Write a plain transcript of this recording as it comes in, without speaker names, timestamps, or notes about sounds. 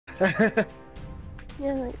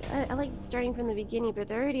Yeah, like, I like starting from the beginning, but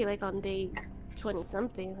they're already like on day 20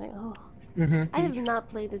 something. Like, oh, I have not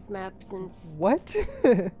played this map since. What?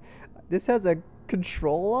 This has a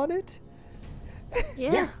control on it?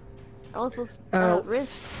 Yeah. Yeah. Also, Uh,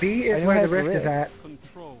 Rift. B I is know it where the has rift is rift. at.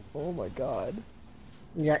 Oh my god.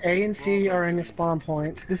 Yeah, A and C are in the spawn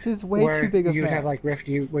points This is way too where big of you would have map. like rift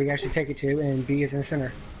where you actually take it to, and B is in the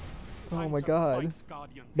center. Oh my god.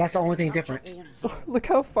 That's the only thing different. Look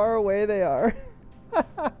how far away they are.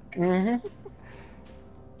 Mm-hmm.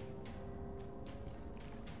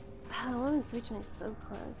 I want to switch my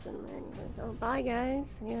subclass in there. Anyways. Oh, bye guys.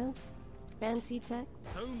 Yes. Fancy tech.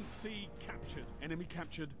 Zone C captured. Enemy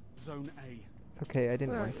captured Zone A. It's okay, I didn't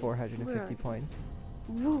Where win are you? 450 Where are you? points.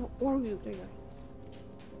 No, or you. There you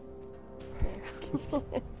are.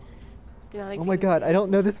 There. Oh my god, I don't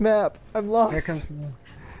know this map. I'm lost. There comes.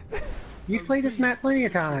 You've played this map plenty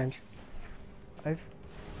of times.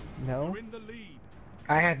 No? You're in the lead.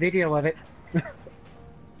 I have video of it.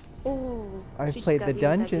 Oh. I've she just played got the me with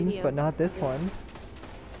that dungeons, video. but not this one.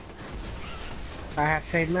 I have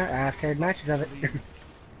saved matches of it.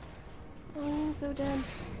 Oh, I'm so dead.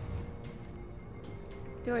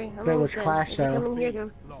 Don't worry, I'm That almost was dead. Clash, If you come though. in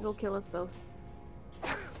here, they'll kill us both.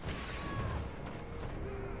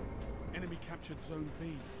 Enemy captured Zone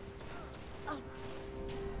B. Oh.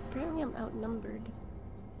 Apparently I'm outnumbered.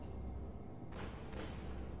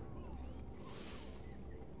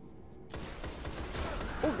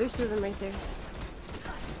 Oh, there's two of them right there.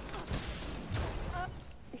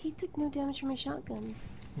 He took no damage from my shotgun.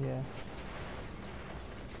 Yeah.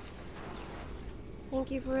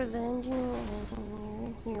 Thank you for avenging.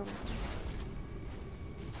 Here.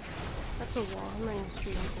 That's a wall. I'm running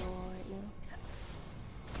straight into the wall right now.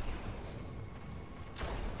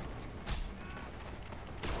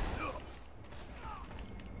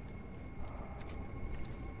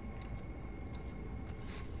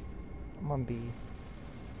 I'm on B.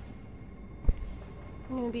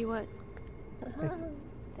 I'm gonna be what? Yes.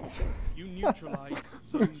 You neutralized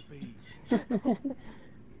Zone B.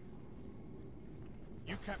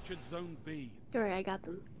 You captured Zone B. Don't worry, I got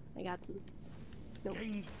them. I got them. Nope.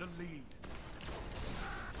 Gained the lead.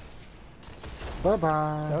 Bye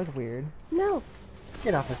bye. That was weird. No!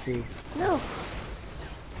 Get off the C. No!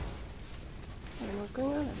 I don't know what's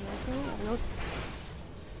going on. I don't know what's going on. I don't know.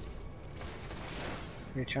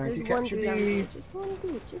 You're trying There's to one capture dude out B. there. Just one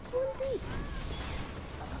dude. Just one dude.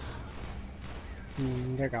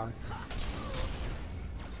 They're gone.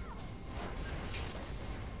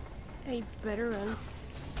 I better run.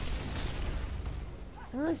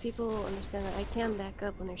 I don't know if people understand that I can back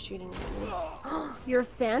up when they're shooting at me. You're a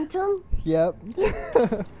phantom? Yep.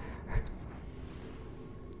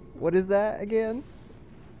 What is that again?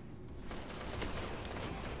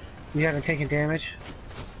 You haven't taken damage.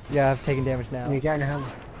 Yeah, I've taken damage now. And you got how?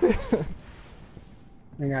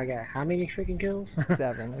 And I got how many freaking kills?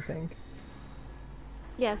 7, I think.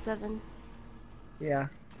 Yeah, 7. Yeah.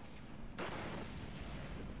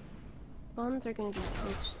 Spawns are gonna be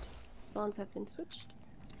switched. Spawns have been switched.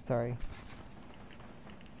 Sorry.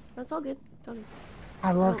 That's all good. It's all good.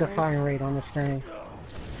 I love the Don't worry. fire rate on this thing.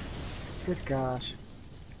 Good gosh.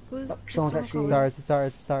 Who's Oh, someone's at who's C. one It's calling? ours, it's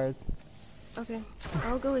ours, it's ours. Okay,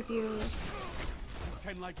 I'll go with you.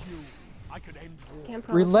 Ten like you. I could end war. Can't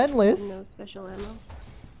promise Relentless? no special ammo.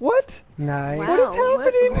 What? Nice. Wow,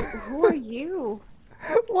 What is happening? who are you?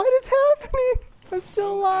 What is happening? I'm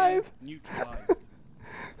still alive. Neutralized.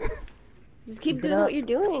 Just keep Keep it doing up. what you're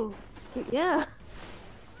doing. Yeah.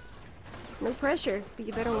 No pressure, but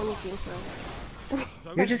you better win this game so.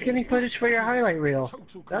 Zone You're just B. getting footage for your highlight reel.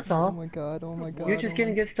 Total That's Oh all. my god, oh my god. You're just oh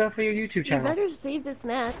getting my- good stuff for your YouTube You channel. better save this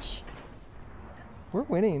match. We're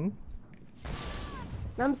winning.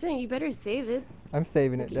 I'm saying you better save it. I'm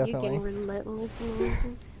saving it, You're getting definitely. relentless and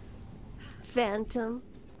everything. Phantom.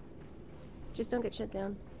 Just don't get shut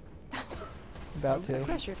down. About to.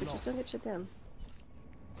 Pressure, but just don't get shut down.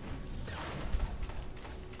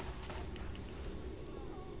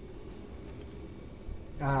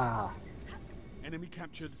 Ah. Enemy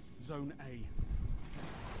captured Zone A.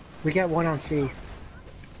 We got one on C.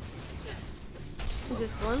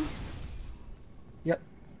 Just one? Yep.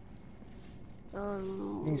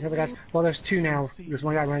 These other guys. Oh, Well, there's two now. There's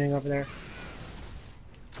one guy running over there.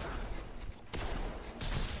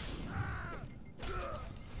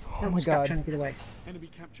 Oh my Stop god. trying to get away. Enemy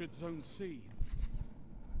captured Zone C.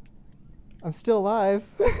 I'm still alive.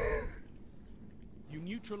 You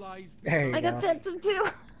neutralized. There you I got go. Phantom too!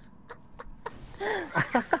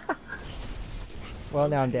 Well,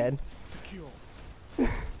 now I'm dead. Secure. Oh,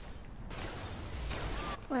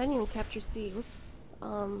 I didn't even capture C. Whoops.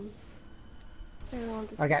 I really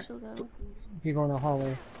want the I got special though. people in the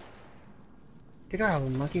hallway. Get out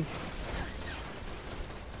of the monkey.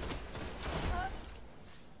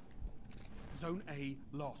 Zone A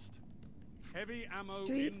lost. Heavy ammo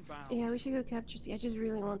Do we, inbound. yeah, we should go capture C. I just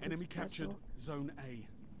really want Enemy this captured special. Zone A.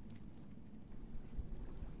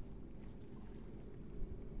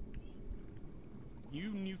 You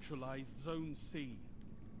neutralized Zone C.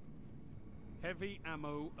 Heavy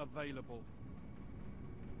ammo available.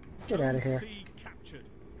 Get out of Zone here. C captured.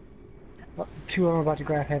 Oh, 2 of them about to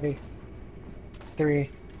grab heavy. 3.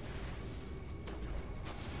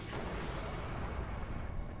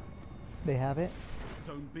 They have it?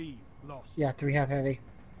 Zone B lost. Yeah, 3 have heavy.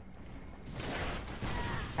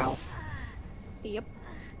 Ow. Yep.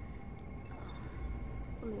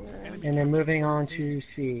 Enemy And they're captured moving Zone on B. to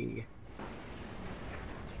C.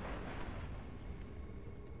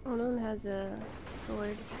 One of them has a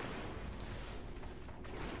sword.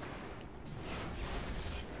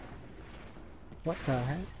 What the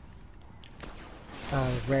heck?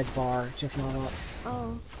 Red bar, just not up.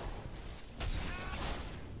 Oh.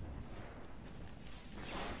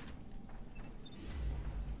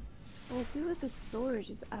 I'll do with the sword,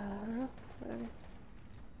 just, whatever.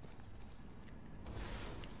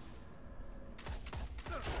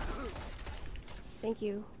 Thank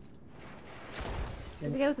you.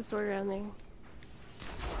 There's a guy with a sword around there.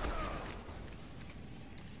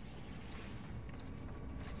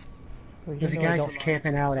 So There's a really guy don't... just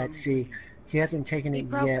camping out at C. He hasn't taken it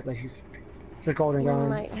He yet, but he's... It's a golden He gun.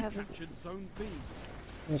 might have a Captured Zone B.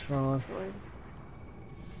 What's wrong? sword.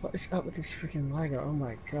 What is up with this freaking Liger? Oh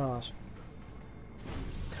my gosh.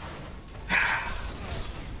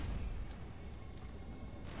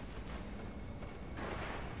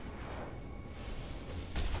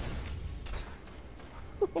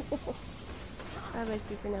 I have my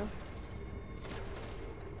super now.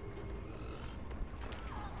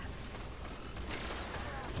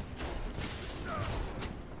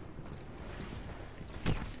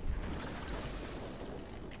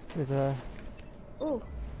 There's a... Oh,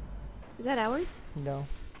 is that ours? No.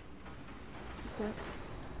 It's not.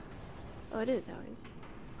 Oh, it is ours.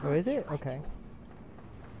 Oh, is it? Okay.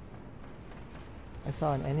 I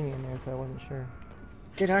saw an enemy in there, so I wasn't sure.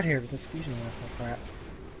 Get out of here with this fusion rifle crap.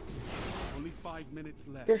 Only 5 minutes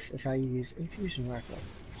left. This is how you use a fusion rifle.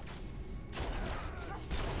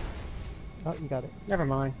 Oh, you got it. Never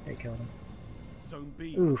mind, they killed him. Zone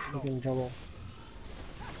B Oof, we're lost. getting double.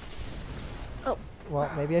 Well,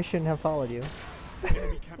 maybe I shouldn't have followed you.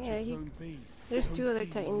 Enemy captured Yeah, Zone B. There's Zone 2 other C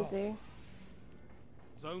titans lost. there.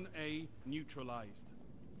 Zone A neutralized.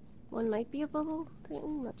 One might be a bubble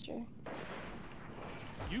titan, not sure.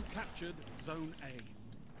 You captured Zone A.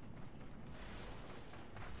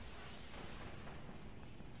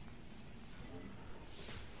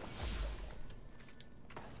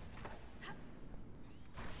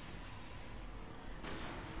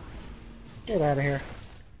 Get out of here.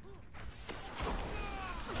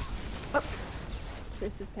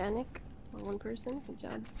 This is panic on one person. Good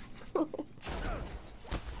job.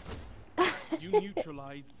 You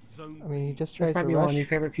neutralized Zone I mean, he B. just This tries might to be one of rush. your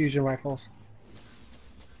favorite fusion rifles.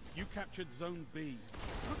 You captured Zone B.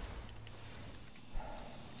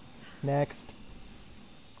 Next.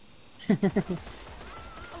 Oh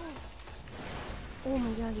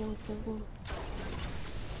my god, you almost killed me.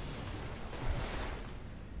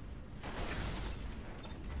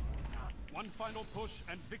 One final push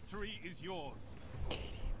and victory is yours.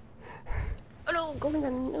 Oh no, golden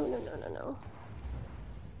gun. No, no, no, no, no.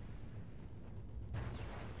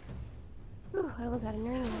 Ooh, I almost had a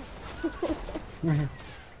nerve.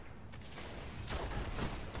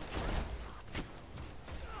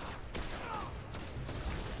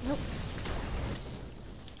 Nope.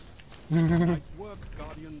 Nice work,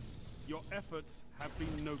 Guardians. Your efforts have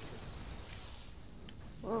been noted.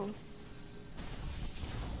 Whoa.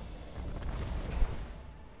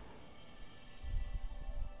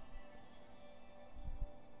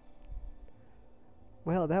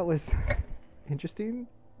 Well, that was interesting.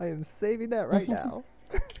 I am saving that right now.